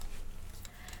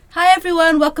Hi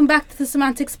everyone, welcome back to the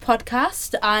Semantics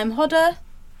podcast. I'm Hoda.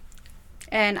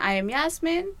 And I am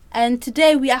Yasmin. And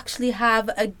today we actually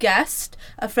have a guest,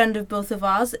 a friend of both of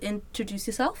ours. Introduce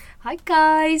yourself. Hi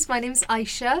guys, my name's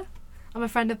Aisha. I'm a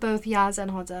friend of both Yaz and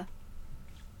Hoda.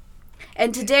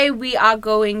 And today we are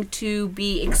going to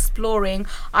be exploring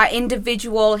our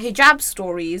individual hijab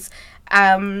stories,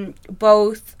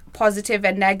 both positive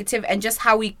and negative, and just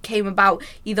how we came about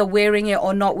either wearing it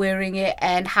or not wearing it,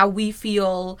 and how we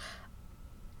feel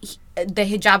the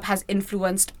hijab has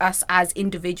influenced us as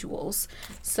individuals.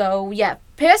 So yeah,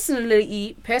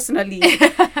 personally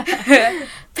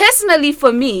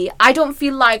for me, I don't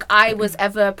feel like I was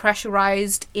ever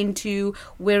pressurized into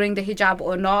wearing the hijab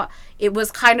or not. It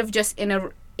was kind of just in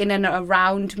and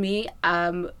around me.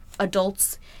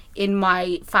 Adults in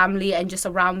my family and just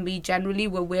around me generally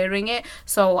were wearing it,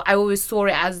 so I always saw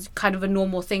it as kind of a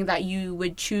normal thing that you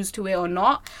would choose to wear or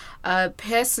not.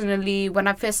 Personally, when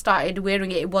I first started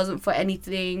wearing it, it wasn't for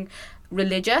anything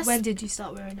religious. When did you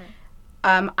start wearing it?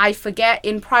 I forget.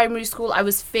 In primary school, I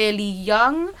was fairly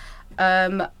young.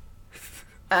 What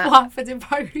happened in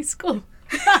primary school?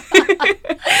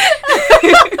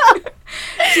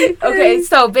 Okay,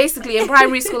 so basically in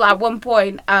primary school at one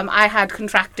point I had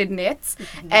contracted nits,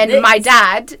 and my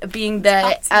dad, being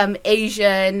the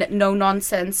Asian no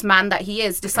nonsense man that he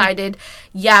is, decided,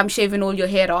 I'm shaving all your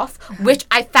hair off, which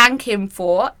I thank him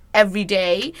for every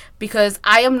day, because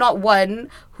I am not one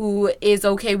who is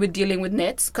okay with dealing with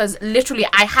nits, because literally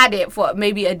I had it for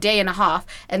maybe a day and a half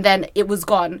and then it was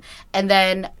gone, and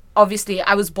then obviously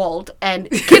I was bald, and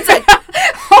kids are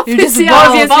obviously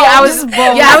I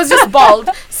was just bald.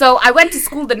 So I went to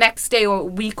school the next day or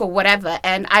week or whatever,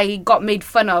 and I got made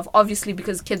fun of, obviously,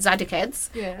 because kids are dickheads.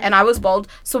 And I was bald.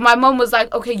 So my mum was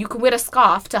like, okay, you can wear a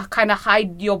scarf to kind of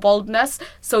hide your baldness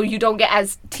so you don't get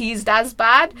as teased as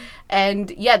bad.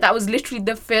 And yeah, that was literally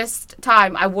the first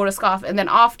time I wore a scarf. And then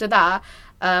after that,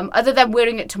 other than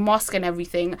wearing it to mosque and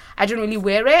everything, I didn't really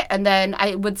wear it. And then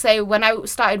I would say when I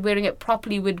started wearing it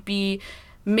properly would be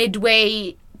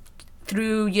midway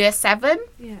through year 7.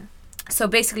 So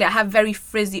basically I had very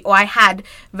frizzy,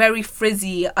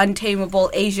 untamable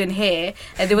Asian hair,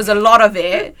 and there was a lot of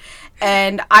it,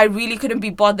 and I really couldn't be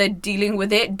bothered dealing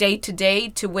with it day to day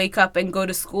to wake up and go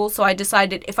to school. So I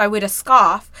decided if I wear a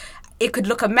scarf, it could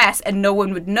look a mess and no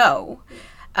one would know.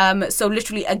 So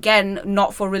literally, again,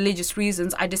 not for religious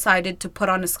reasons, I decided to put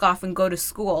on a scarf and go to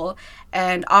school.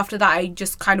 And after that, I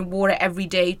just kind of wore it every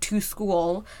day to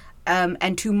school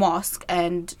and to mosque,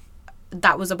 and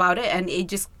that was about it. And it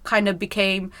just kind of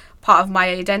became part of my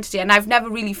identity. And I've never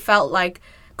really felt like,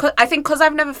 I think because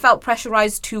I've never felt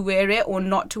pressurized to wear it or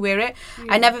not to wear it,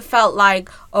 I never felt like,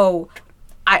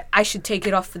 I should take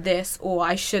it off for this, or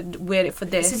I should wear it for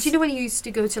this. So do you know when you used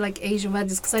to go to like Asian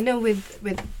weddings? Because I know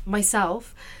with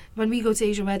myself, when we go to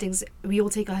Asian weddings, we all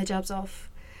take our hijabs off.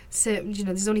 So,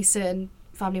 there's only certain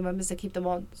family members that keep them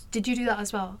on. Did you do that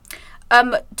as well?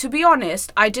 To be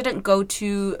honest, I didn't go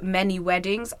to many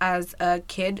weddings as a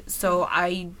kid, so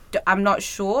I'm not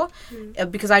sure,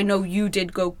 because I know you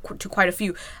did go to quite a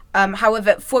few.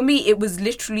 However, for me, it was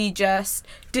literally just,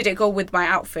 did it go with my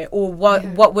outfit, or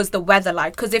what was the weather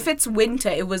like? Because if it's winter,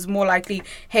 it was more likely,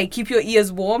 hey, keep your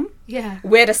ears warm,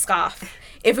 wear the scarf.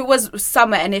 If it was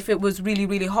summer and if it was really,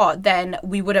 really hot, then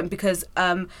we wouldn't, because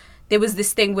there was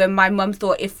this thing where my mum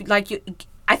thought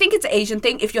I think it's an Asian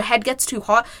thing. If your head gets too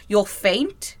hot, you'll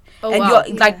faint. You're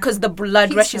because the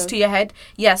blood rushes to your head.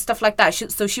 Yeah, stuff like that.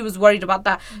 So she was worried about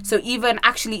that. So even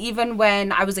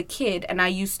when I was a kid, and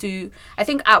I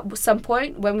think at some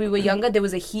point when we were younger, there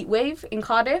was a heat wave in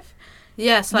Cardiff.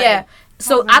 Yes.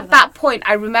 So at that point,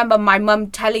 I remember my mum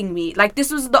telling me, like,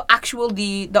 this was the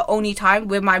only time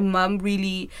where my mum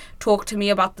really talked to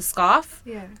me about the scarf,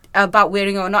 about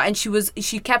wearing it or not. And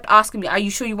she kept asking me, are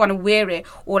you sure you want to wear it?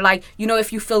 Or like,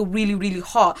 if you feel really, really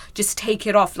hot, just take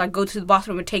it off. Like, go to the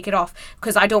bathroom and take it off,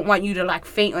 because I don't want you to like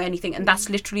faint or anything. And that's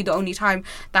literally the only time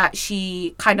that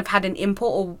she kind of had an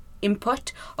input of whether I wear it or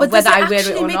not. But does it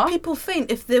actually make people faint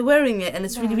if they're wearing it and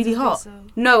it's really, really hot? So.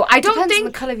 No, I don't Depends think...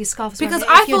 on the colour of your scarf. Because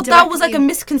I thought that was like a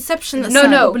misconception that some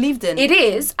people believed in. It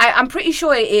is. I'm pretty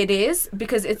sure it is,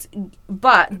 because it's...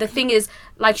 But the thing is,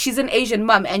 like, she's an Asian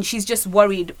mum and she's just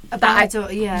worried.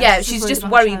 She's just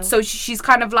worried. So she's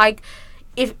kind of like,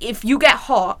 if you get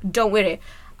hot, don't wear it.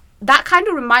 That kind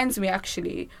of reminds me,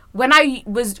 actually.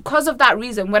 Because of that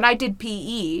reason, when I did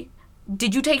PE,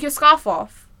 did you take your scarf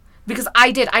off? Because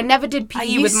I did. I never did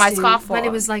PE with my scarf on.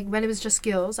 When it was just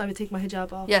girls, I would take my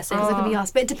hijab off. Yes, because I could be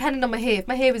asked. But it depended on my hair. If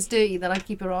my hair was dirty, then I'd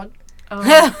keep her on.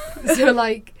 So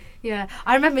like, Yeah,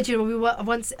 I remember, do you know, we were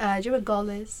once, do you know where Gol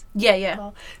is? Yeah.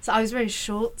 Gol. So I was wearing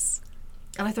shorts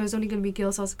and I thought it was only going to be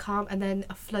girls, so I was calm, and then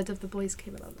a flood of the boys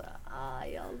came, and I was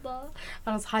like, ya Allah.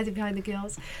 And I was hiding behind the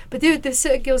girls. But there's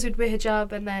certain girls who'd wear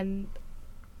hijab, and then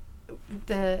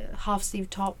the half-sleeve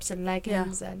tops and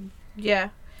leggings, and... Yeah.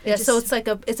 Yeah, so it's like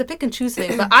it's a pick and choose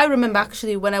thing. But I remember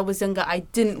actually when I was younger, I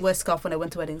didn't wear scarf when I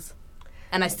went to weddings,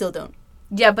 and I still don't.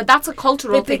 Yeah, but that's a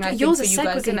cultural thing, I think, yours for is you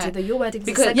guys, isn't segregated, it? though. Your weddings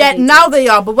Because- are Yeah, segregated. now they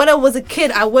are. But when I was a kid,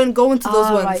 I wouldn't go into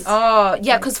those ones. Right. Oh,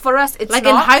 yeah, because for us, it's Like not.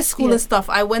 in high school Yeah. and stuff,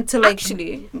 I went to like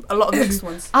Actually, a lot of mixed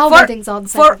ones. Our for- weddings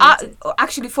aren't for our, segregated.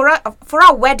 actually for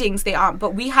our weddings they aren't,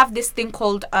 but we have this thing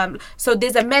called so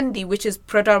there's a mendi, which is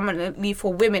predominantly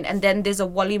for women, and then there's a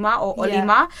walima or Yeah.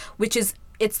 olima, which is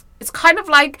it's kind of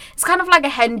like a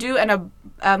hen do and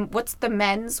a what's the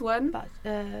men's one?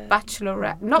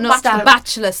 Bachelorette, not No, bachelor,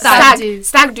 bachelor, Stag stag. do.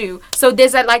 stag do. So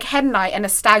there's a like hen night and a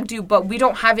stag do, but we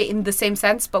don't have it in the same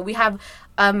sense. But we have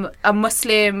a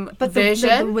Muslim But version.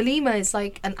 the walima is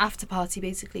like an after party,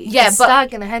 basically. Yeah, the but-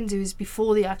 stag and a hen do is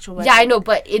before the actual wedding. Yeah, I know,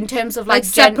 but in terms of Like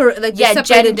gen- separate, like yeah,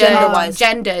 separated gendered, gender-wise.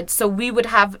 gendered. So we would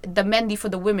have the mendi for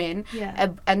the women, Yeah.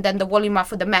 and then the walima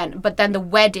for the men. But then the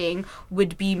wedding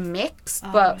would be mixed.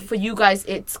 Oh, but right. for you guys,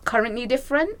 it's currently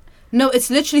different. No, it's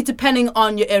literally depending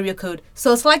on your area code.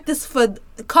 So it's like this for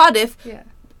Cardiff. Yeah.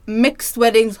 Mixed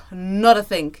weddings, not a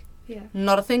thing. Yeah.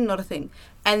 Not a thing, not a thing.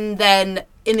 And then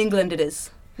in England it is.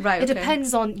 Right. It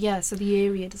depends on, so the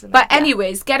area, doesn't it? But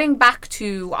anyways, getting back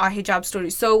to our hijab story.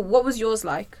 So what was yours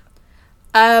like?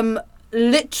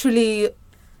 Literally,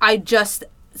 I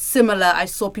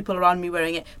saw people around me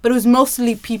wearing it. But it was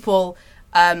mostly people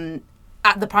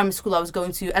at the primary school I was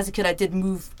going to. As a kid, I did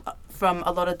move from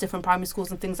a lot of different primary schools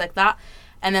and things like that.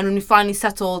 And then when we finally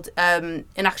settled in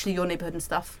actually your neighbourhood and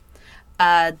stuff,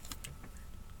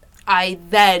 I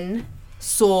then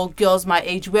saw girls my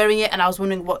age wearing it, and I was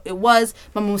wondering what it was.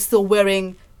 My mum was still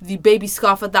wearing the baby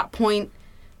scarf at that point,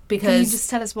 because Can you just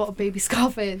tell us what a baby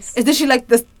scarf is? it's literally like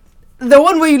the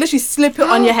one where you literally slip it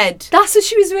on your head. That's what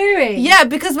she was wearing? Yeah,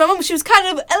 because my mum, she was kind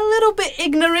of a little bit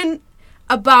ignorant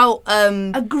about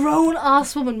A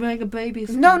grown-ass woman wearing a baby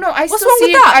scarf. No, I What's still wrong with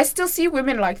see that? I still see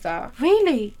women like that.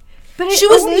 Really? But she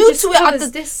was only new just to it at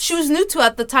covers the she was new to it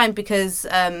at the time because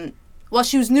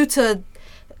she was new to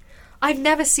I've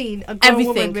never seen a grown Everything.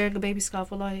 woman wearing a baby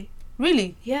scarf, wallahi.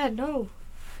 really. Yeah, no.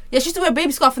 Yeah, she used to wear a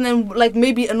baby scarf and then like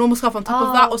maybe a normal scarf on top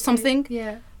of that or okay. something.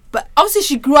 Yeah. But obviously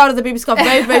she grew out of the baby scarf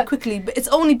very, very quickly. But it's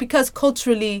only because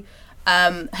culturally,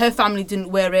 her family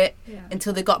didn't wear it Yeah.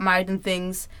 until they got married and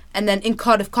things. And then in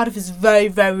Cardiff is very,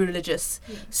 very religious.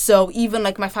 Yeah. So even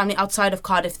like my family outside of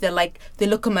Cardiff, they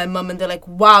look at my mum and they're like,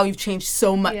 wow, you've changed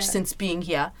so much Yeah. since being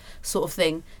here, sort of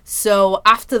thing. So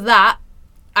after that,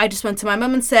 I just went to my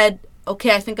mum and said,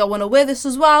 okay, I think I want to wear this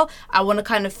as well. I want to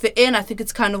kind of fit in. I think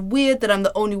it's kind of weird that I'm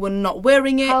the only one not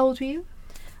wearing it. How old were you?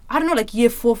 I don't know, like year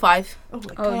 4 or 5. Oh my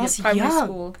Oh, god, yeah, that's primary young.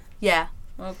 school. Yeah.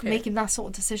 Okay. Making that sort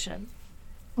of decision.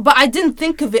 But I didn't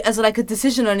think of it as like a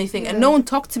decision or anything. And Yeah. no one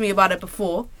talked to me about it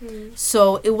before.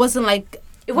 So it wasn't like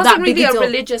It wasn't that big really a deal.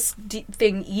 religious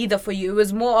thing either for you. It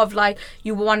was more of like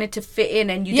you wanted to fit in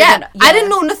and you Yeah, didn't. I didn't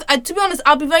know nothing. To be honest,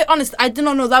 I'll be very honest. I did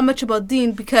not know that much about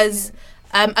Dean because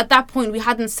at that point we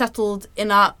hadn't settled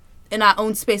in our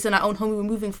own space, in our own home. We were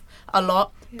moving a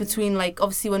lot between like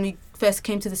obviously when we first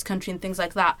came to this country and things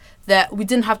like that. That we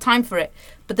didn't have time for it.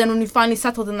 But then when we finally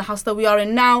settled in the house that we are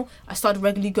in now, I started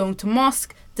regularly going to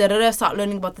mosque. Start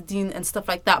learning about the Deen and stuff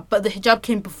like that. But the hijab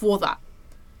came before that.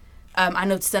 I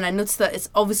noticed that it's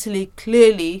obviously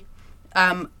clearly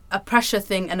a pressure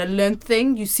thing and a learned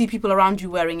thing. You see people around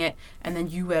you wearing it and then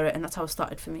you wear it, and that's how it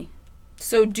started for me.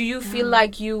 So do you feel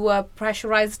like you were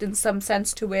pressurized in some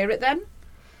sense to wear it then?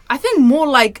 I think more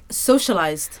like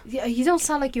socialized. Yeah, you don't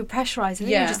sound like you're pressurized. I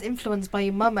think Yeah. you're just influenced by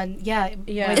your mum and Yeah. by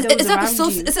It's, those it's like a around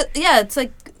social. you. It's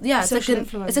like Social it's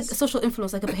influence. like a social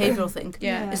influence, like a behavioral thing.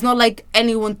 Yeah. It's not like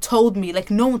anyone told me. Like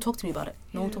no one talked to me about it.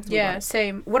 No one talked to me Yeah, about it.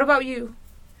 same. What about you?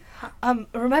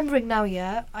 Remembering now,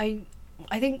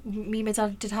 I think me and my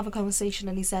dad did have a conversation,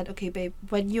 and he said, "Okay, babe,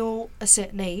 when you're a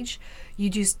certain age,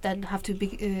 you just then have to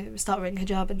start wearing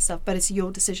hijab and stuff. But it's your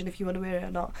decision if you want to wear it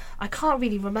or not." I can't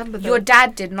really remember. Your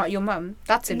dad did, not your mum.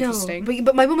 That's interesting. No,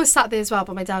 but my mum was sat there as well,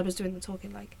 but my dad was doing the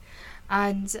talking, like,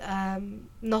 and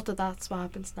not that that's what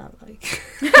happens now, like,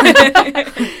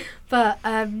 but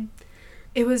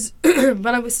it was when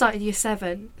I was starting year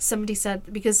 7. Somebody said,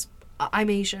 because I'm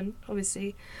Asian,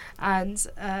 obviously, and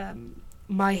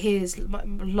my hair is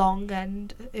long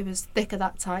and it was thick at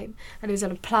that time, and it was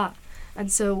in a plait, and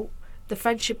so the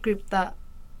friendship group that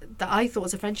I thought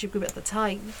was a friendship group at the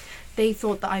time, they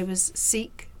thought that I was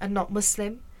Sikh and not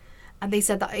Muslim, and they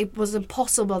said that it was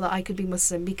impossible that I could be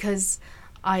Muslim because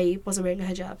I wasn't wearing a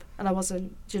hijab, and I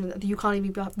wasn't. You can't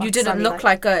even be. You didn't look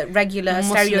like a regular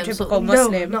Muslim, stereotypical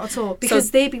Muslim. No, not at all. Because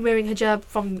they've been wearing hijab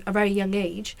from a very young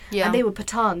age, and they were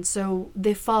Pathan, so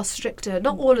they're far stricter.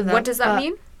 Not all of them. What does that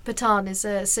mean? Pathan is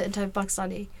a certain type of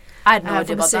Pakistani. I had no idea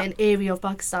from about a certain that. area of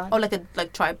Pakistan. Or like a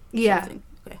tribe. Yeah. Something.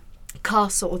 Okay.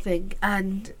 Caste sort of thing,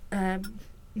 and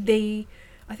they,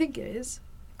 I think it is.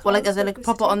 Well, like as in like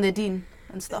proper on their deen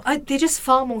and stuff. They're just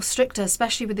far more stricter,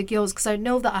 especially with the girls, because I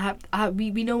know that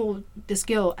we know this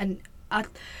girl, and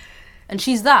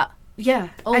she's that. Yeah.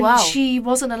 Oh, and wow. she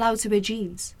wasn't allowed to wear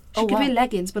jeans. She could wear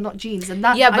leggings, but not jeans, and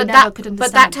that but I never could understand.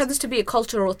 But that tends to be a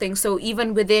cultural thing. So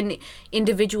even within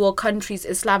individual countries,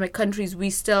 Islamic countries, we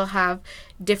still have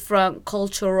different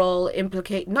cultural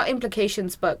not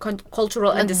implications, but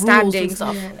cultural Like understandings,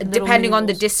 depending on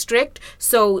the rules. district.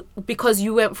 So because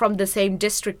you went from the same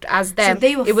district as them, So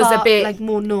they were it was far, a bit like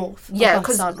more north. Yeah, of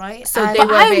 'cause- Pakistan, right? so And- they But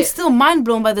were a I'm bit- still mind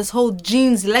blown by this whole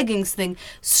jeans leggings thing.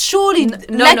 Surely no.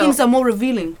 leggings are more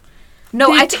revealing. no,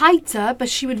 they're tighter, but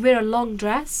she would wear a long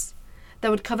dress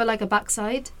that would cover like a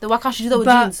backside. Then why can't she do that with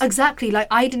But jeans? exactly, like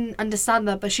I didn't understand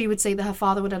that, but she would say that her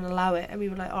father wouldn't allow it, and we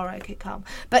were like, all right, okay, calm.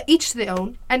 But each to their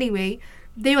own. Anyway,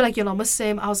 they were like, you're not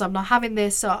Muslim. I was like, I'm not having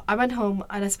this. So I went home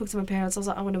and I spoke to my parents. I was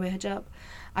like, I want to wear hijab.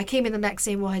 I came in the next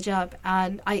day and wore hijab,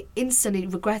 and I instantly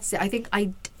regretted it. I think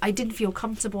I didn't feel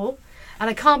comfortable, and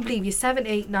I can't believe you're 7,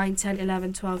 8, 9, 10,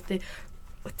 11, 12,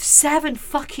 7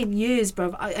 fucking years,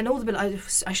 bro. I know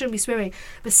I shouldn't be swearing,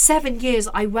 but 7 years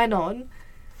I went on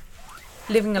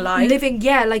living a lie.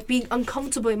 like being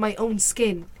uncomfortable in my own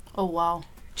skin. Oh wow.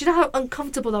 Do you know how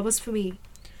uncomfortable that was for me?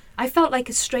 I felt like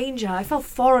a stranger. I felt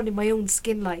foreign in my own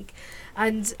skin, like.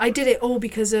 And I did it all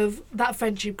because of that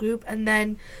friendship group. And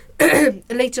then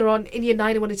later on, in year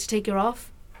 9, I wanted to take her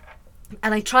off.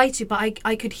 And I tried to, but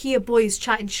I could hear boys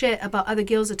chatting shit about other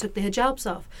girls that took their hijabs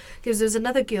off. Because there was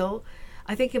another girl,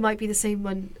 I think it might be the same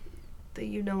one that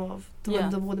you know of, the one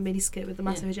that wore the miniskirt with the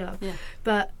massive hijab. Yeah.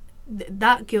 But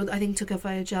that girl, I think, took off her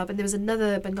hijab, and there was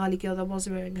another Bengali girl that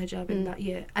wasn't wearing a hijab in that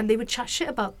year, and they would chat shit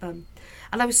about them,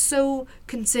 and I was so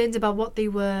concerned about what they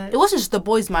were. It wasn't just the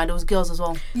boys' mind; it was girls as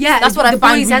well. Yeah, That's what the I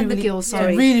find boys really, and the really- girls.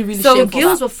 Sorry, really, really So shameful.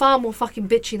 girls that. were far more fucking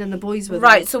bitchy than the boys were.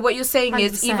 Right, so what you're saying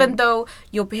is 100%. even though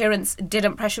your parents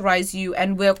didn't pressurize you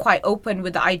and were quite open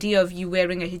with the idea of you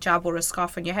wearing a hijab or a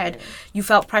scarf on your head, you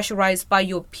felt pressurized by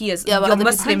your peers, Yeah, but your other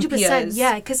Muslim 100%. peers.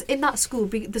 Yeah, because in that school,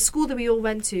 the school that we all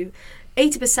went to,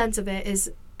 80% of it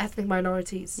is ethnic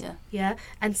minorities. Yeah.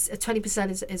 And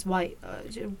 20% is white.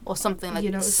 Or something like you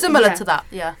know, similar yeah. to that.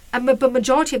 Yeah. And but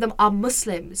majority of them are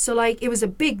Muslim, so like it was a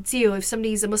big deal if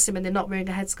somebody's a Muslim and they're not wearing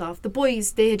a headscarf. The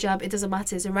boys, their hijab, it doesn't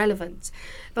matter, it's irrelevant.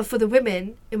 But for the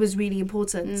women, it was really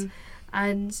important,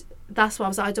 and that's why I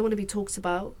was like, I don't want to be talked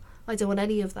about. I don't want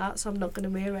any of that, so I'm not going to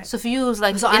wear it. So for you, it was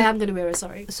like. So I am going to wear it.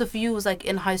 Sorry. So for you, it was like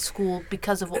in high school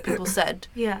because of what people said.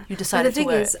 Yeah. You But decided the thing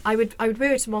to wear is, it. I would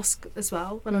wear it to mosque as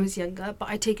well when I was younger, but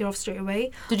I take it off straight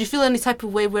away. Did you feel any type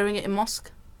of way wearing it in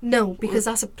mosque? No, because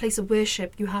that's a place of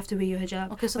worship. You have to wear your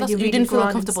hijab. Okay, so when that's, you're you reading didn't feel Quran and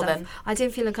uncomfortable stuff. then. I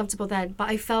didn't feel uncomfortable then, but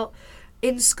I felt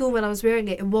in school when I was wearing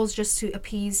it, it was just to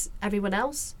appease everyone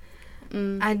else,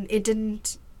 and it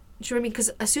didn't. Do you know what I mean? Because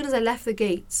as soon as I left the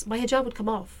gates, my hijab would come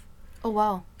off. Oh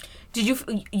wow. Did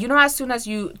you know, as soon as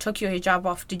you took your hijab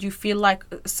off, did you feel like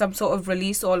some sort of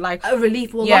release or like A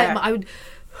relief. Well, Yeah. I would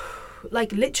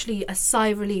like literally a sigh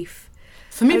of relief.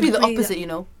 For me, I it'd be the agree opposite. You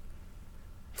know.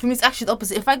 For me, it's actually the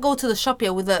opposite. If I go to the shop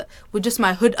here with just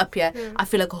my hood up here, I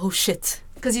feel like, oh shit.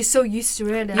 Because you're so used to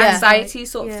wearing it. Yeah. anxiety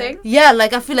sort of Yeah. thing? Yeah,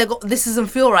 like I feel like, oh, this doesn't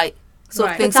feel right. Sort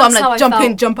Right. of thing. But So I'm that's how like, I jump in,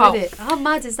 felt jump with out. it. How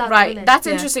mad is that? Right, Really? that's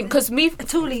Yeah. interesting because me a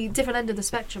totally different end of the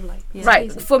spectrum. Like it's right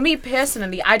amazing. for me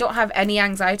personally, I don't have any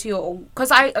anxiety or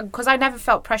because I never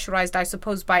felt pressurized, I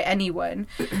suppose, by anyone.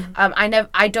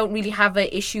 I don't really have an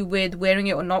issue with wearing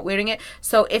it or not wearing it.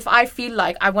 So if I feel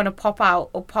like I want to pop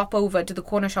out or pop over to the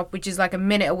corner shop, which is like a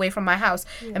minute away from my house,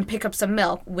 and pick up some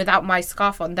milk without my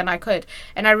scarf on, then I could.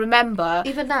 And I remember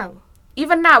Even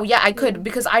now. yeah, I could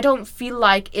because I don't feel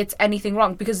like it's anything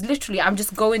wrong because literally I'm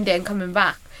just going there and coming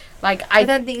back. Like But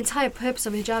then the entire purpose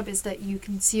of hijab is that you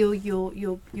conceal your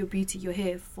beauty, your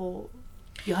hair for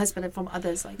your husband and from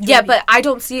others. Like yeah, but I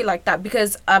don't see it like that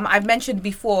because I've mentioned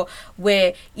before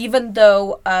where even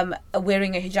though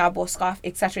wearing a hijab or scarf,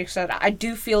 etc., I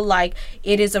do feel like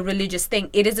it is a religious thing.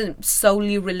 It isn't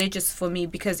solely religious for me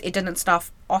because it didn't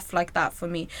start off like that for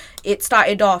me. It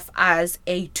started off as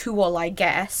a tool, I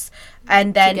guess,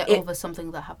 and then to get over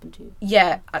something that happened to you.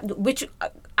 Yeah, which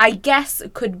I guess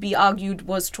could be argued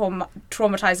was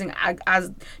traumatizing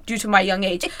as due to my young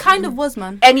age. It kind of was,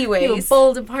 man. Anyways, you were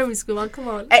bold in primary school, man. Come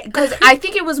on. Because I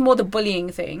think it was more the bullying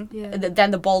thing Yeah.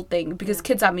 than the bold thing, because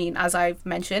kids are mean, as I've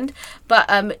mentioned.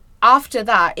 But after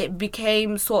that, it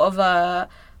became sort of a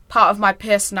part of my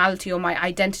personality or my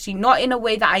identity, not in a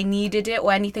way that I needed it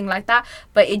or anything like that,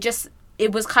 but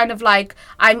it was kind of like,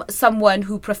 I'm someone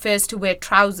who prefers to wear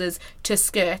trousers to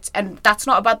skirts, and that's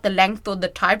not about the length or the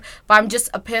type, but I'm just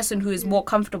a person who is more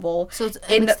comfortable. So it's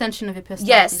an extension of your personality.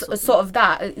 Yes, sort of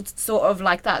that. It's sort of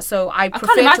like that. So I prefer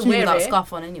can't imagine to wear you without it. a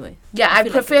scarf on anyway. Yeah, I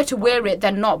feel prefer like to wear it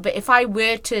than not. But if I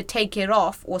were to take it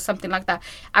off or something like that,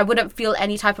 I wouldn't feel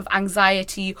any type of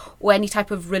anxiety or any type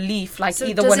of relief like So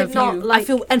either does one it of not, you. like, I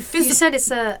feel, and You physical. said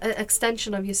it's an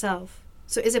extension of yourself.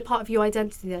 So is it part of your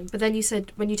identity then? But then you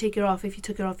said when you take it off, if you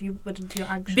took it off, you wouldn't feel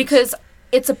anxious. Because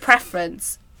it's a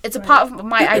preference. It's a Right. part of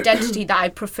my identity that I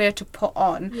prefer to put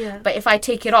on. Yeah. But if I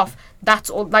take it off, that's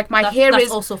all. Like my hair that's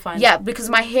is also fine. Yeah, because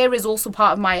my hair is also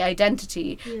part of my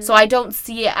identity. Yeah. So I don't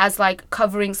see it as like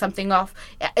covering something off.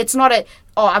 It's not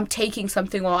I'm taking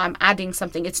something or I'm adding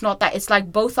something. It's not that. It's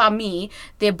like both are me.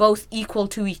 They're both equal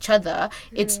to each other.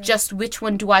 It's just which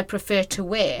one do I prefer to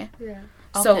wear. Yeah.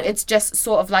 So Okay. it's just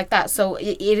sort of like that. So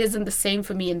it isn't the same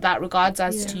for me in that regards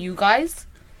as to you guys.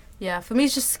 Yeah, for me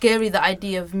it's just scary, the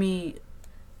idea of me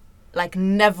like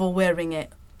never wearing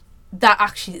it. That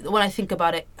actually, when I think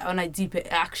about it, when I deep it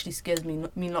actually scares me.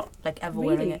 Me not like ever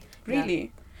wearing it. Yeah.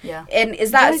 Really? Yeah. And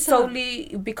is Why that is that?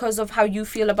 solely because of how you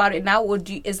feel about it now, or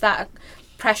is that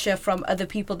pressure from other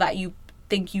people that you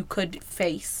think you could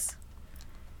face?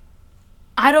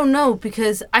 I don't know,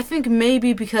 because I think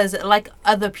maybe because like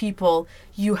other people,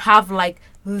 you have like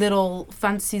little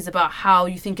fantasies about how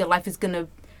you think your life is gonna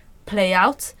play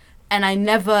out, and I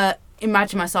never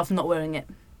imagine myself not wearing it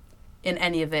in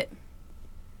any of it.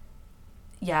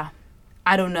 Yeah,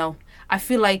 I don't know. I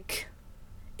feel like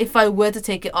if I were to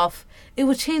take it off, it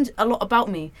would change a lot about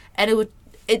me, and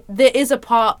there is a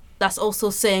part that's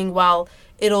also saying, well,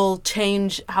 it'll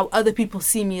change how other people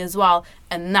see me as well,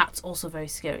 and that's also very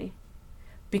scary.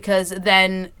 Because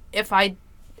then if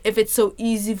it's so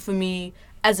easy for me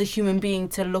as a human being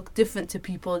to look different to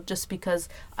people just because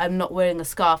I'm not wearing a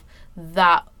scarf,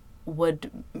 that would,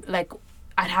 like,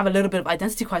 I'd have a little bit of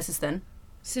identity crisis then.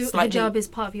 So Slightly. hijab is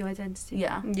part of your identity.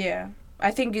 Yeah. Yeah,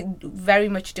 I think very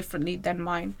much differently than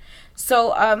mine.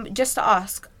 So just to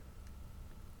ask,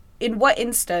 in what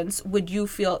instance would you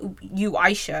feel, you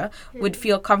Aisha, would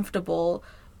feel comfortable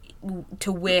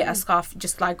to wear a scarf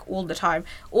just like all the time?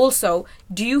 Also,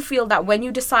 do you feel that when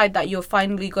you decide that you're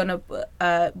finally gonna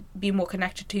be more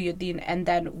connected to your deen and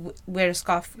then wear a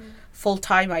scarf full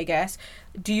time, I guess,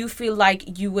 do you feel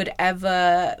like you would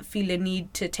ever feel a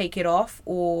need to take it off,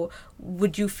 or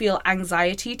would you feel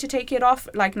anxiety to take it off,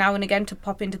 like now and again, to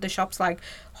pop into the shops like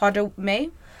Hoda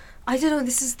may? I don't know,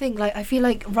 this is the thing, like I feel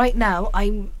like right now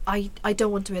I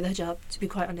don't want to wear the hijab, to be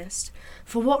quite honest.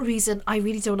 For what reason, I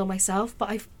really don't know myself,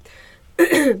 but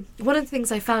one of the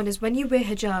things I found is when you wear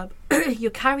hijab,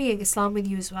 you're carrying Islam with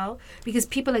you as well, because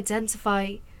people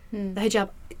identify the hijab,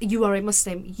 you are a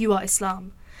Muslim, you are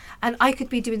Islam. And I could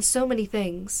be doing so many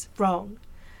things wrong,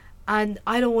 and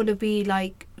I don't want to be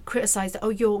like criticised that, oh,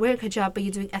 you're wearing hijab but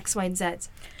you're doing X, Y and Z. Do you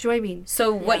know what I mean?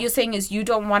 So what you're saying is you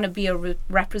don't want to be a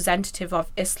representative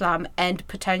of Islam and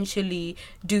potentially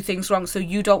do things wrong, so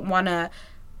you don't want to...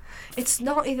 It's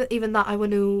not even that I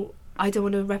don't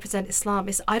want to represent Islam.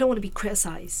 It's I don't want to be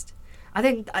criticised. I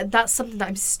think that's something that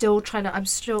I'm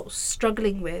still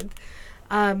struggling with.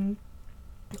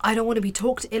 I don't want to be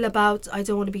talked ill about. I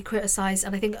don't want to be criticised,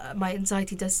 and I think my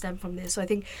anxiety does stem from this. So I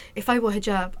think if I wore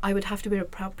hijab, I would have to wear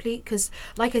it properly, because,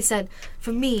 like I said,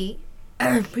 for me,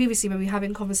 previously when we were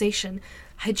having a conversation,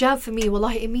 hijab for me,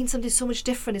 wallahi, it means something so much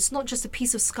different. It's not just a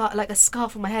piece of scarf, like a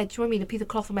scarf on my head. Do you know what I mean? A piece of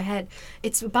cloth on my head.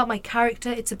 It's about my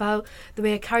character. It's about the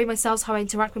way I carry myself, how I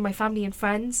interact with my family and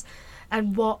friends,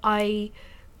 and what I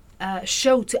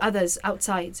show to others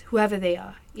outside, whoever they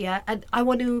are. Yeah, and I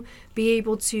want to be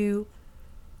able to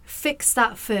fix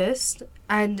that first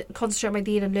and concentrate on my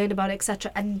deen and learn about it,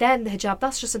 etc. And then the hijab,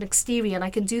 that's just an exterior, and I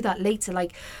can do that later.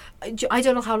 Like, I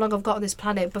don't know how long I've got on this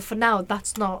planet, but for now,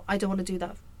 that's not, I don't want to do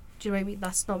that. Do you know what I mean?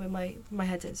 That's not where my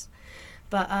head is.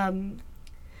 But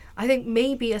I think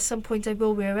maybe at some point I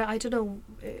will wear it. I don't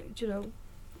know,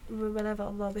 whenever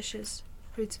Allah wishes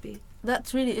for it to be.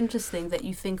 That's really interesting that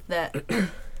you think that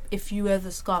if you wear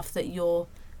the scarf that you're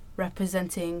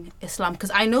representing Islam,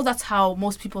 because I know that's how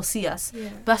most people see us,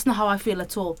 but that's not how I feel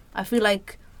at all. I feel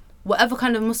like whatever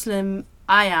kind of Muslim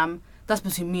I am, that's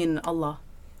between me and Allah.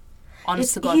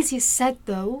 Honest to God. It's easier said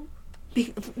though.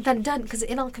 than done, because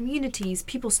in our communities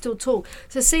people still talk.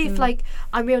 So say if like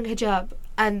I'm wearing hijab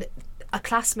and a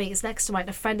classmate is next to mine,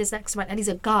 a friend is next to mine, and he's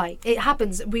a guy, it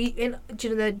happens.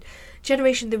 The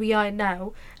generation that we are in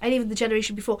now, and even the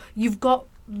generation before, you've got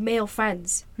male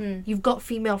friends, you've got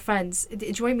female friends. Do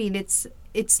you know what I mean?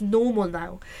 It's normal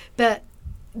now. But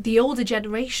the older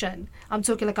generation, I'm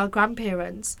talking like our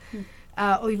grandparents,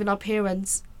 or even our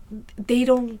parents, they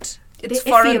don't. It's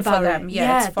they're foreign iffy about for them. it.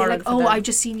 Yeah, it's they're foreign like, for oh, them. I've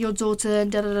just seen your daughter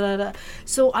and da da da da.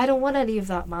 So I don't want any of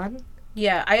that, man.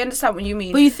 Yeah, I understand what you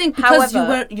mean. But you think because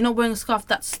However, you're not wearing a scarf,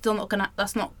 that's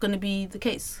not gonna be the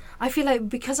case? I feel like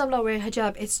because I'm not wearing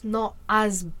hijab, it's not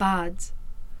as bad.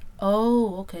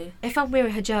 Oh, okay. If I'm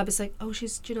wearing hijab, it's like, oh,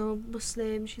 she's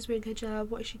Muslim, she's wearing hijab,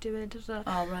 what is she doing? Da, da,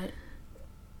 da. Oh, right.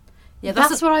 Yeah,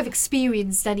 That's what I've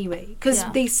experienced anyway. Because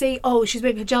Yeah. they say, oh, she's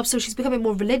wearing hijab, so she's becoming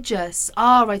more religious.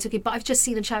 Ah, right, okay, but I've just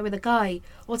seen her chat with a guy.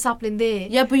 What's happening there?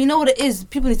 Yeah, but you know what it is?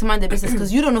 People need to mind their business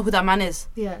because you don't know who that man is.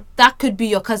 Yeah. That could be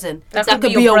your cousin. That That could could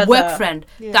be be your your work brother. friend.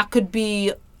 Yeah. That could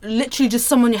be literally just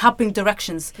someone you're helping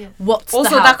directions. Yeah. What's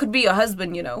also, the how? that could be your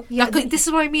husband, you know. Yeah, That could- this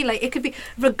is what I mean. Like, it could be,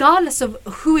 regardless of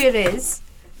who it is,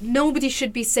 nobody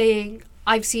should be saying,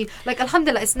 I've seen, like,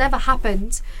 alhamdulillah, it's never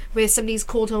happened where somebody's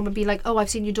called home and be like, oh, I've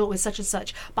seen your daughter with such and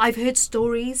such. But I've heard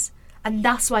stories, and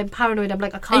that's why I'm paranoid. I'm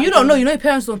like, I can't. And you don't know. You know your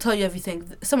parents don't tell you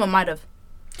everything. Someone might have.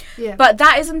 Yeah. But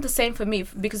that isn't the same for me,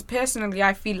 because personally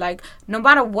I feel like no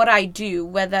matter what I do,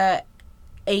 whether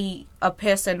a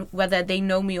person, whether they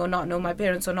know me or not, know my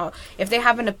parents or not, if they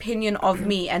have an opinion of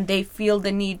me and they feel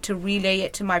the need to relay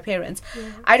it to my parents,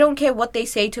 I don't care what they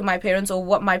say to my parents or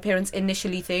what my parents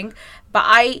initially think, but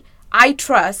I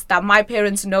trust that my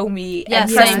parents know me and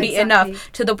Yes, trust yeah, me exactly.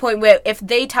 enough to the point where if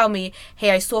they tell me,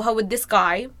 hey, I saw her with this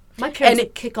guy, My parents and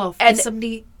would kick off and- if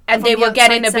somebody and from they the were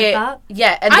getting a outside said bit, that.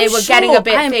 yeah, and they I'm were sure, getting a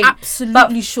bit I'm thing.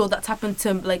 absolutely sure that's happened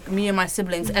to like me and my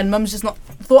siblings, and mum's just not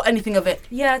thought anything of it.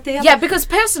 Yeah, they have. Yeah, because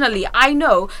personally, I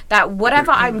know that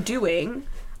whatever I'm doing,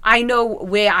 I know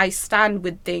where I stand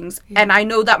with things, and I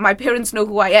know that my parents know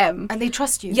who I am. And they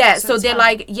trust you. Yeah, so it's they're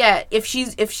fine. like, yeah, if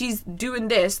she's doing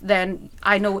this, then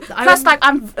I know. I Plus, rem- like,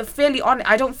 I'm fairly on.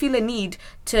 I don't feel a need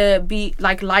to be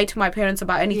like lie to my parents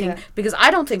about anything Yeah. because I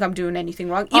don't think I'm doing anything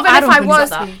wrong. Oh, Even I if don't I think was,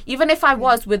 that. even if I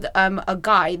was with a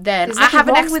guy, then There's I nothing have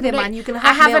an wrong with it, explana- man. You can I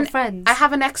have have male an friends. I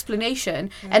have an explanation,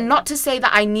 and not to say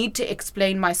that I need to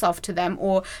explain myself to them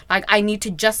or like I need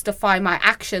to justify my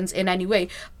actions in any way.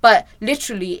 But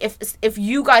literally, if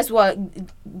you guys were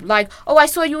like, oh, I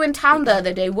saw you in town the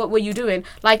other day, what were you doing?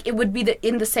 Like, it would be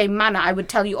in the same manner. I would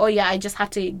tell you, oh yeah, I just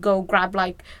had to go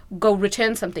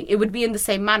return something. It would be in the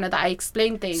same manner that I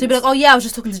explain things. So you'd be like, oh yeah, I was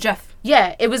just talking to Jeff.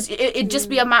 Yeah, it'd just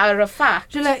be a matter of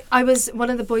fact. Do you know, like, I was one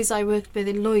of the boys I worked with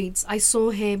in Lloyd's. I saw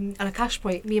him at a cash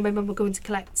point. Me and my mum were going to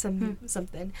collect something,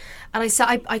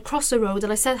 and I crossed the road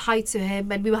and I said hi to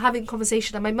him, and we were having a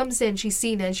conversation. And my mum's there and she's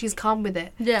seen it and she's calm with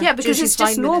it. Yeah, because She's it's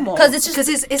just fine with it. normal. Because it's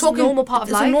just It's talking- a normal part of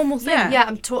it's life. a normal thing. Yeah. Yeah,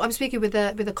 I'm speaking with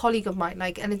a colleague of mine,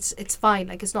 like, and it's fine,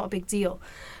 like, it's not a big deal.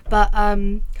 But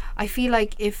I feel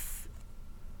like if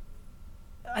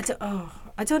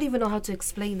I don't even know how to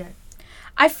explain it.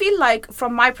 I feel like,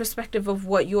 from my perspective of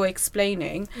what you're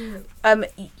explaining,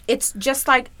 it's just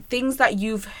like things that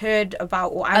you've heard about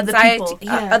or Other anxiety, people.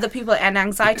 Yeah. other people, and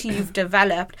anxiety you've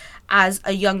developed as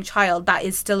a young child that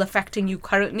is still affecting you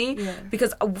currently. Yeah.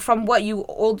 Because from what you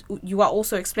are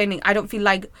also explaining, I don't feel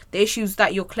like the issues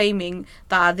that you're claiming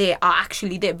that are there are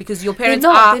actually there because your parents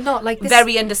they're not like this.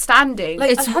 very understanding.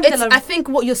 Like, It's Alhamdulillah. I think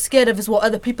what you're scared of is what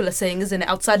other people are saying, isn't it?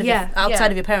 Outside of Yeah.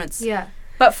 outside of your parents. Yeah.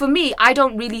 But for me, I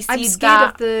don't really see I'm scared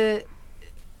that. of the,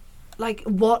 like,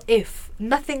 what if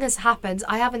nothing has happened?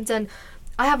 I haven't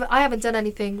done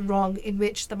anything wrong in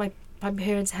which that my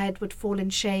parents' head would fall in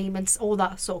shame and all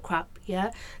that sort of crap. Yeah,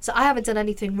 so I haven't done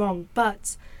anything wrong,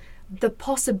 but the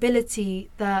possibility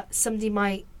that somebody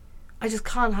might, I just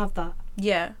can't have that.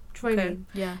 Yeah. Do you know what I Okay. mean?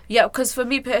 Yeah. Yeah, because for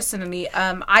me personally,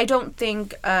 I don't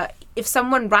think if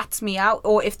someone rats me out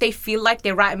or if they feel like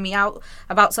they're ratting me out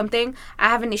about something, I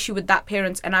have an issue with that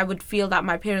parents, and I would feel that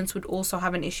my parents would also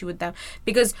have an issue with them.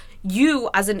 Because you,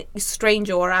 as a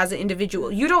stranger or as an individual,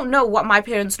 you don't know what my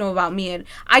parents know about me, and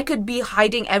I could be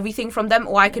hiding everything from them,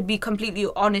 or I could be completely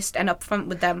honest and upfront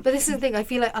with them. But this is the thing. I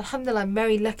feel like, alhamdulillah, I'm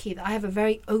very lucky that I have a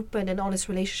very open and honest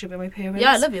relationship with my parents.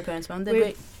 Yeah, I love your parents, man. They're We're-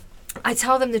 great. I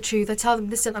tell them the truth. I tell them,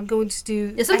 listen, I'm going to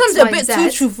do. Yeah, sometimes X, they're a Y, bit Z. too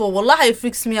truthful. Wallahi, it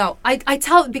freaks me out. I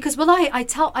tell because I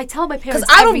tell my parents Because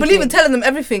I don't believe in everything. telling them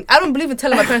everything. I don't believe in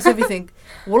telling my parents everything.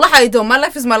 Wallahi, I don't. My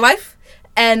life is my life.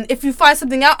 And if you find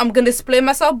something out, I'm gonna display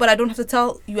myself, but I don't have to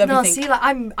tell you everything. No, see,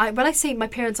 like when I say my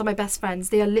parents are my best friends,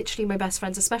 they are literally my best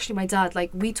friends. Especially my dad.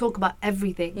 Like we talk about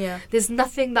everything. Yeah. There's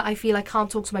nothing that I feel I can't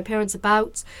talk to my parents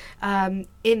about,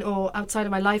 in or outside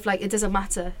of my life. Like it doesn't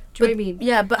matter. Do you know what I mean?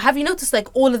 Yeah, but have you noticed like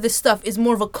all of this stuff is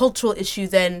more of a cultural issue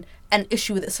than an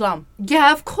issue with Islam?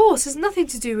 Yeah, of course. It's nothing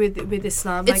to do with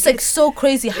Islam. It's like so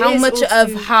crazy how is much also-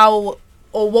 of how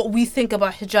or what we think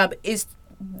about hijab is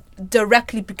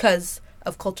directly because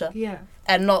of culture Yeah.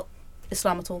 and not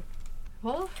Islam at all.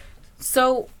 What?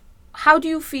 So, how do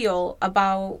you feel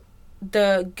about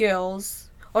the girls,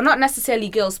 or not necessarily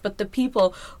girls, but the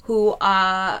people who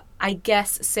are, I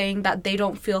guess, saying that they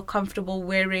don't feel comfortable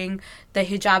wearing the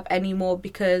hijab anymore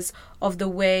because of the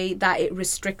way that it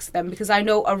restricts them? Because I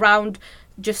know around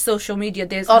just social media,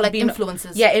 there's Like been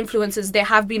influencers. Yeah, influencers. There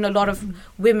have been a lot of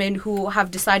women who have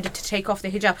decided to take off the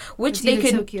hijab, which they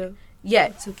can. Tokyo. Yeah.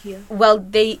 Tokyo. Well,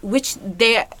 they have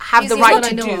the She's right one I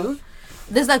to know do. of.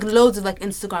 There's like loads of like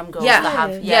Instagram girls Yeah. that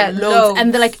have Yeah, loads. loads.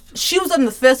 And they're like she was on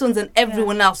the first ones and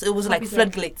everyone else it was like Copies it.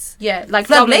 floodgates. Yeah, like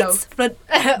domino.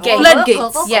 Floodgates? Gate.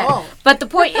 Floodgates. Yeah, but the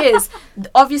point is,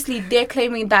 obviously, they're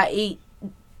claiming that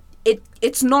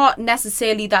it's not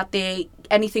necessarily that they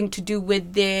anything to do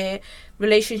with their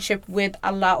relationship with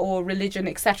Allah or religion,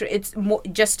 etc. It's more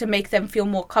just to make them feel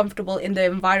more comfortable in the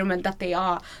environment that they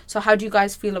are. So, how do you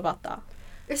guys feel about that?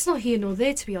 It's not here nor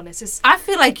there, to be honest. It's I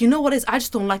feel like, you know what it is? I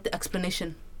just don't like the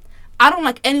explanation. I don't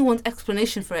like anyone's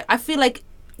explanation for it. I feel like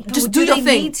just do your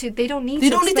thing. They don't need They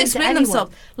to don't need to explain explain anyone.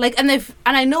 themselves. Like, and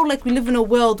I know like we live in a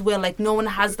world where like no one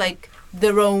has like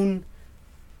their own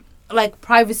like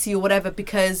privacy or whatever,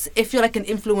 because if you're like an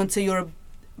influencer, you're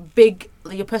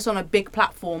a person on a big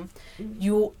platform,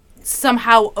 you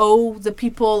somehow owe the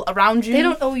people around you. They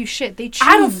don't owe you shit. They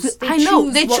choose. I know.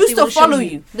 They what choose they to wanna show follow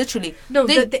you. Literally. No,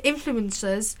 They- the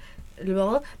influencers.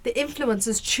 Well, the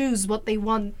influencers choose what they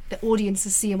want the audience to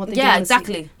see and what they don't Yeah, wanna see.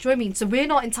 exactly. Do you know what I mean? So we're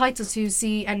not entitled to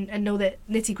see and know the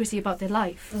nitty gritty about their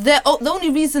life. The only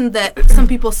reason that some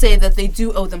people say that they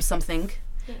do owe them something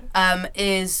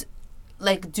is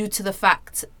like due to the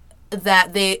fact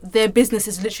that their business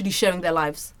is literally sharing their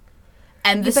lives,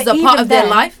 and this Yeah, is but a part even of their then-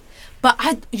 life. But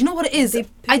you know what it is?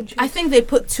 I think they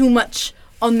put too much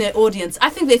on their audience. I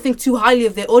think they think too highly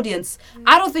of their audience.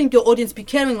 I don't think your audience be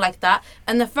caring like that.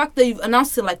 And the fact that you've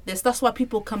announced it like this, that's why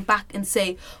people come back and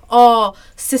say, "Oh,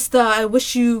 sister, I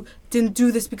wish you didn't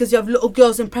do this because you have little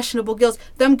girls, impressionable girls.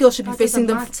 Them girls should be That facing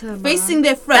doesn't matter, facing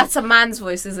their front." That's a man's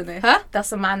voice, isn't it? Huh?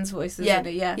 That's a man's voice, isn't Yeah,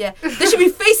 it? Yeah. yeah. They should be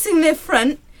facing their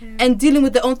front and dealing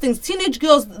with their own things. Teenage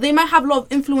girls, they might have a lot of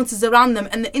influences around them,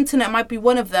 and the internet might be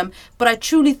one of them. But I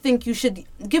truly think you should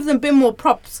give them a bit more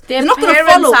props. Their They're not going to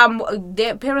parents follow.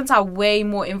 their parents are way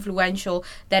more influential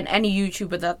than any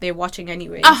YouTuber that they're watching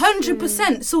anyway.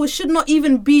 100%. So it should not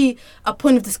even be a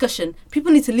point of discussion.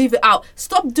 People need to leave it out.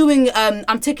 Stop doing.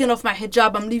 I'm taking off my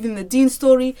hijab. I'm leaving the deen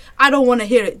story. I don't want to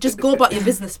hear it. Just go about your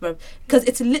business, bro. Because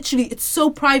it's so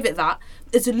private that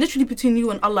it's literally between you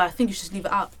and Allah. I think you should just leave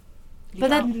it out. But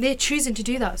then they're choosing to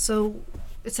do that, so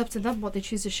it's up to them what they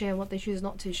choose to share and what they choose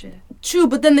not to share. True,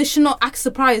 but then they should not act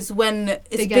surprised when it's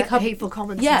They big get hub. hateful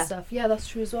comments Yeah. and stuff. Yeah, that's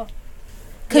true as well.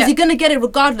 Because Yeah. you're going to get it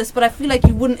regardless, but I feel like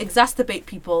you wouldn't exacerbate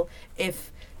people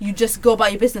if you just go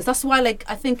about your business. That's why, like,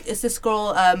 I think it's this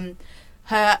girl,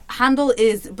 her handle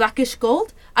is Blackish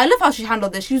Gold. I love how she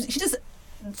handled this. She just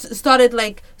started,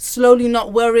 like, slowly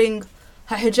not wearing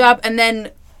her hijab, and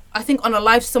then I think on a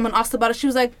live someone asked about it. She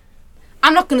was like,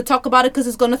 I'm not going to talk about it because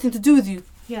it's got nothing to do with you.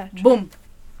 Yeah, true. Boom.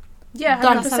 Yeah,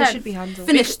 Done. 100%. That's how it should be handled.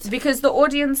 Finished. Because the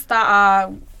audience that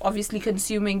are obviously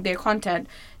consuming their content,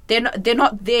 they're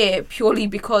not there purely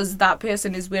because that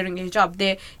person is wearing a hijab.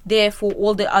 They're there for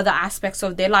all the other aspects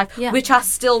of their life, Yeah. which are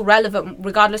still relevant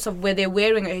regardless of whether they're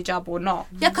wearing a hijab or not.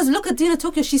 Yeah, because look at Dina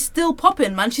Tokyo. She's still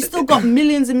popping, man. She's still got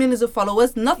millions and millions of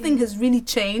followers. Nothing has really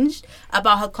changed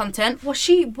about her content. What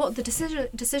the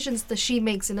decisions that she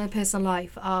makes in her personal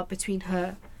life are between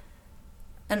her.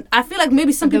 And I feel like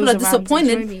maybe some and people are those around her, do you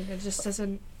disappointed. know what I mean? It just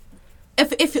doesn't.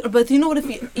 But you know what,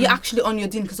 if you're actually on your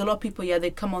deen, because a lot of people, yeah,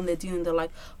 they come on their deen and they're like,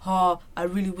 oh, I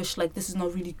really wish like this is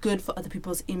not really good for other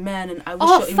people's iman, and I wish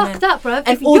Oh, your fuck iman. that, bruv. And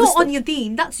If all you're this on stuff. your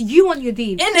deen, that's you on your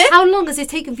deen. Innit? How long has it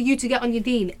taken for you to get on your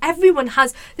deen? Everyone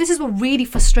has. This is what really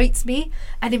frustrates me,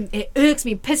 and it irks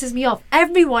me, pisses me off.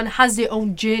 Everyone has their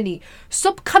own journey.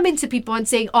 Stop coming to people and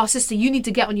saying, oh, sister, you need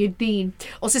to get on your deen.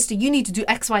 Or, sister, you need to do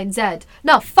X, Y, and Z.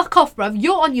 No, fuck off, bruv.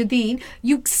 You're on your deen.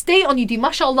 You stay on your deen.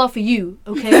 MashaAllah for you,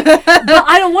 okay? But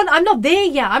I'm not there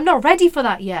yet. I'm not ready for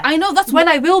that yet. I know, that's when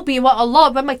I will be. What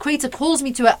Allah, when my creator calls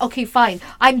me to it, okay, fine.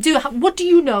 What do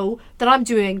you know that I'm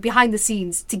doing behind the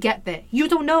scenes to get there? You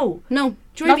don't know. No.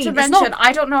 Do you know Not what to I mean? mention,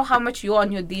 I don't know how much you're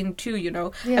on your deen too, you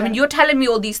know. Yeah. I mean, you're telling me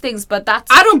all these things, but that's...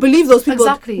 I don't believe those people.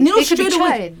 Exactly. You know, They could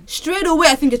be straight away,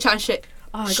 I think you're chatting shit.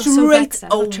 Oh, I got so vexed. I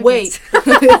got Away.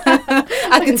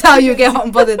 I can tell you get hot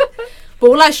and bothered.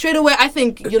 But like straight away, I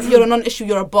think you're a non-issue.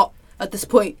 You're a bot at this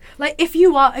point. Like if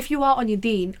you are on your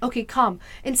deen, okay, come.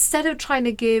 Instead of trying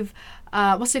to give,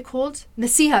 what's it called,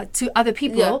 nasiha to other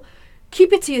people,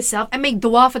 keep it to yourself and make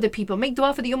dua for the people. Make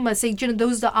dua for the ummah. Say, you know,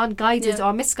 those that aren't guided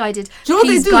or misguided. Do you know what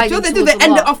they do? Do you know what they do?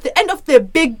 The end of their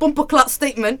big bumper clout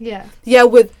statement. Yeah.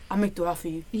 With I make dua for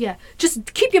you. Yeah.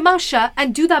 Just keep your mouth shut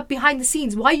and do that behind the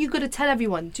scenes. Why are you gonna tell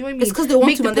everyone? Do you know what I mean? It's because they want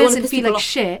make to. the They want to person piss feel people like off.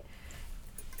 shit,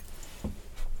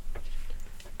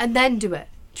 and then do it.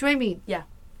 Do you know what I mean? Yeah.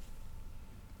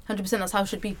 100%. That's how it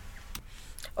should be.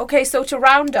 Okay, so to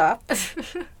round up,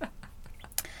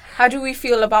 how do we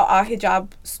feel about our hijab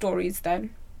stories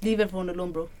then? Leave everyone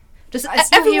alone, bro. Just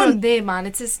It's not here and there, man.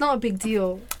 It's not a big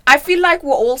deal. I feel like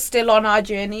we're all still on our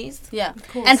journeys. Yeah. Of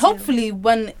course, And hopefully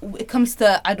when it comes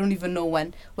to, I don't even know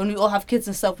when we all have kids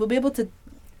and stuff, we'll be able to...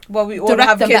 Well, we all Direct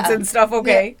have them kids better. and stuff,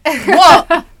 okay.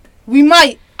 What? We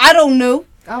might. I don't know.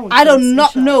 I do kids,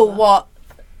 not know inshallah. what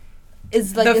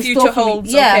is like The in future store for me.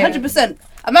 holds, Yeah, okay. 100%.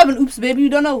 I'm having oops, baby. You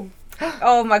don't know.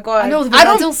 Oh my god. I know.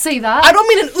 I Don't say that. I don't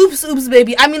mean an oops,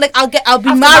 baby. I mean like I'll be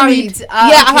After married. married. I'll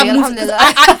Okay, have oops.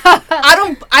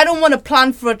 alhamdulillah. I don't want to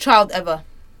plan for a child ever.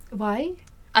 Why?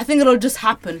 I think it'll just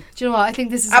happen. Do you know what? I think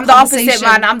this is I'm a the opposite, conversation.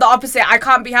 man. I'm the opposite. I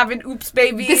can't be having oops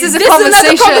babies. This is a This is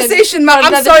another conversation, man. for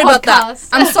I'm another sorry about that. podcast.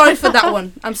 I'm sorry for that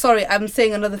one. I'm sorry. I'm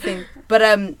saying another thing. But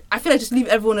I feel like just leave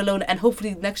everyone alone and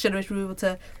hopefully next generation will be able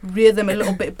to rear them a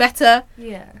little bit better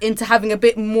Yeah. into having a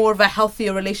bit more of a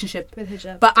healthier relationship. With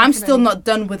hijab. But I'm still definitely. not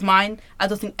done with mine. I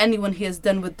don't think anyone here is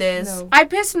done with theirs. No. I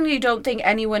personally don't think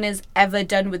anyone is ever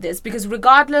done with this because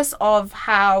regardless of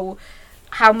how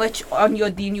much on your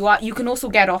deen you are, you can also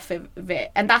get off of it,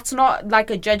 and that's not like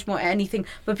a judgment or anything,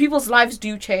 but people's lives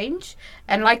do change,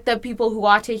 and like the people who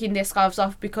are taking their scarves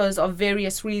off because of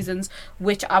various reasons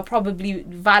which are probably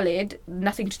valid,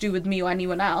 nothing to do with me or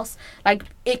anyone else, like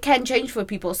it can change for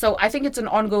people. So I think it's an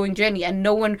ongoing journey and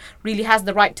no one really has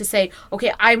the right to say,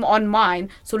 okay, I'm on mine,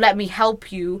 so let me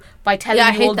help you by telling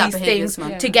I you hate all that these behaviours, things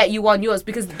man. to get you on yours,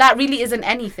 because that really isn't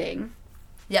anything.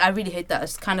 Yeah, I really hate that.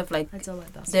 It's kind of like I don't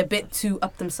like that. they're a bit too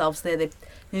up themselves there. They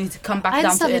need to come back I down to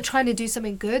understand they're it. trying to do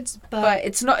something good, But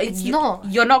it's not. it's not.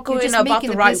 You're not you're going just about making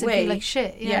the the right person way. feel like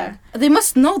shit. Yeah. They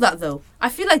must know that though. I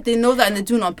feel like they know that and they're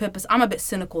doing it on purpose. I'm a bit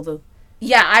cynical though.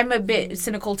 Yeah, I'm a bit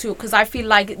cynical too, because I feel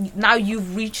like now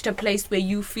you've reached a place where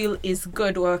you feel is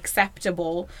good or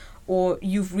acceptable, or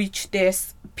you've reached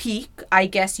this peak, I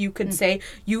guess you could say.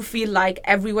 You feel like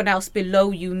everyone else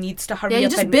below you needs to hurry Yeah, you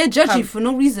up just and bare judge come. you for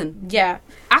no reason. Yeah.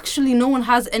 Actually, no one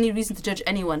has any reason to judge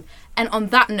anyone. And on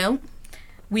that note,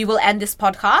 We will end this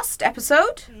podcast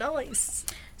episode. Nice.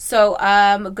 So,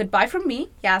 goodbye from me,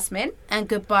 Yasmin. and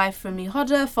goodbye from me,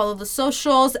 Hoda. Follow the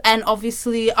socials and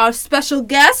obviously our special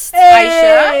guest,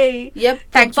 Aisha. Yep.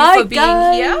 Thank you Bye, for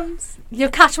being here. You'll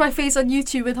catch my face on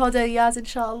YouTube with Hoda Yaz,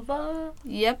 inshallah.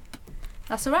 Yep.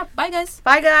 That's a wrap. Bye, guys.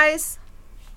 Bye, guys.